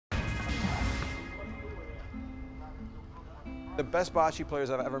The best bocce players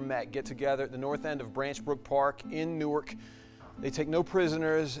I've ever met get together at the north end of Branch Brook Park in Newark. They take no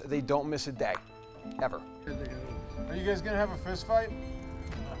prisoners. They don't miss a day, ever. Are you guys gonna have a fist fight?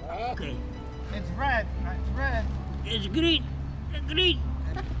 Okay. It's red. It's red. It's green. It's green.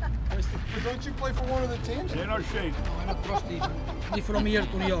 But don't you play for one of the teams? They're not shake. I'm not trusty. Di from here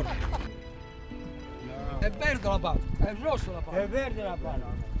to New York. È verde la palla, è rosso la palla. È verde la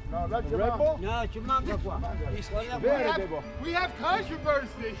palla. No, that's the red ball. No, ci manca qua. We have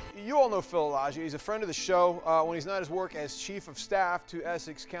controversy. You all know Phil Alagia. He's a friend of the show. When he's not at his work as Chief of Staff to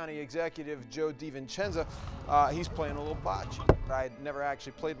Essex County Executive Joe DiVincenzo, he's playing a little bocce. I had never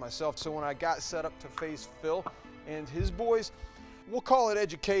actually played myself, so when I got set up to face Phil and his boys, we'll call it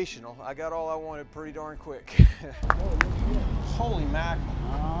educational. I got all I wanted pretty darn quick. Holy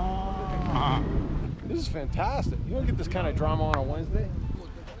mackerel. This is fantastic. You don't get this kind of drama on a Wednesday?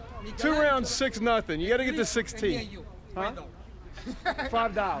 2 rounds, 6-0. You got to get to 16. Huh?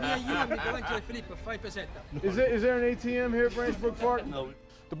 $5. Is there an ATM here at Branch Brook Park? No.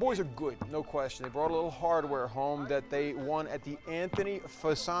 The boys are good, no question. They brought a little hardware home that they won at the Anthony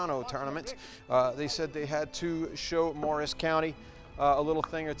Fasano Tournament. They said they had to show Morris County a little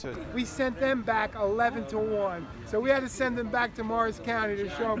thing or two. We sent them back 11-1, so we had to send them back to Morris County to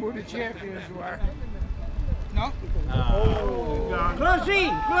show them who the champions were. No? Close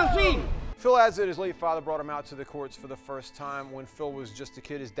in. Phil adds that his late father brought him out to the courts for the first time when Phil was just a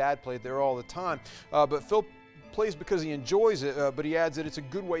kid. His dad played there all the time. But Phil plays because he enjoys it, but he adds that it's a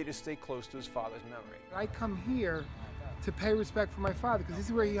good way to stay close to his father's memory. I come here to pay respect for my father because this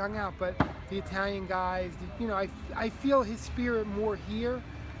is where he hung out, but the Italian guys, you know, I feel his spirit more here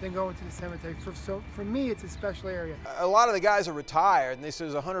than going to the cemetery. So for me, it's a special area. A lot of the guys are retired, and they say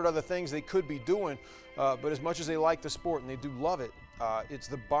there's 100 other things they could be doing, but as much as they like the sport and they do love it, it's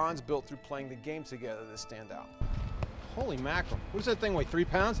the bonds built through playing the game together that stand out. Holy mackerel. What does that thing weigh, 3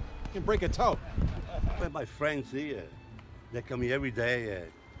 pounds? You can break a toe. My friends here, they come here every day.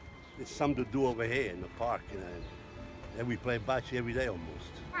 There's something to do over here in the park, and we play bocce every day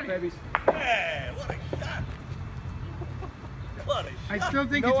almost. Hi, babies. Hey, what a shot. What a shot. I still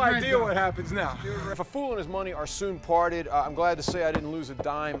think No it's red, idea though. what happens now. If a fool and his money are soon parted, I'm glad to say I didn't lose a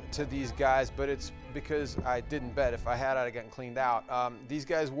dime to these guys, but it's because I didn't bet. If I had, I'd have gotten cleaned out. These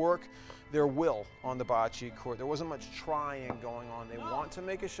guys work their will on the bocce court. There wasn't much trying going on. They want to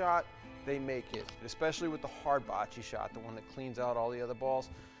make a shot, they make it, especially with the hard bocce shot, the one that cleans out all the other balls.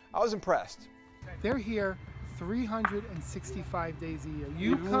 I was impressed. They're here 365 days a year.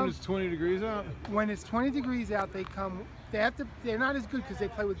 Even when it's 20 degrees out? When it's 20 degrees out, they come. They're not as good because they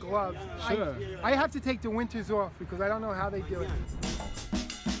play with gloves. Sure. I have to take the winters off because I don't know how they do it.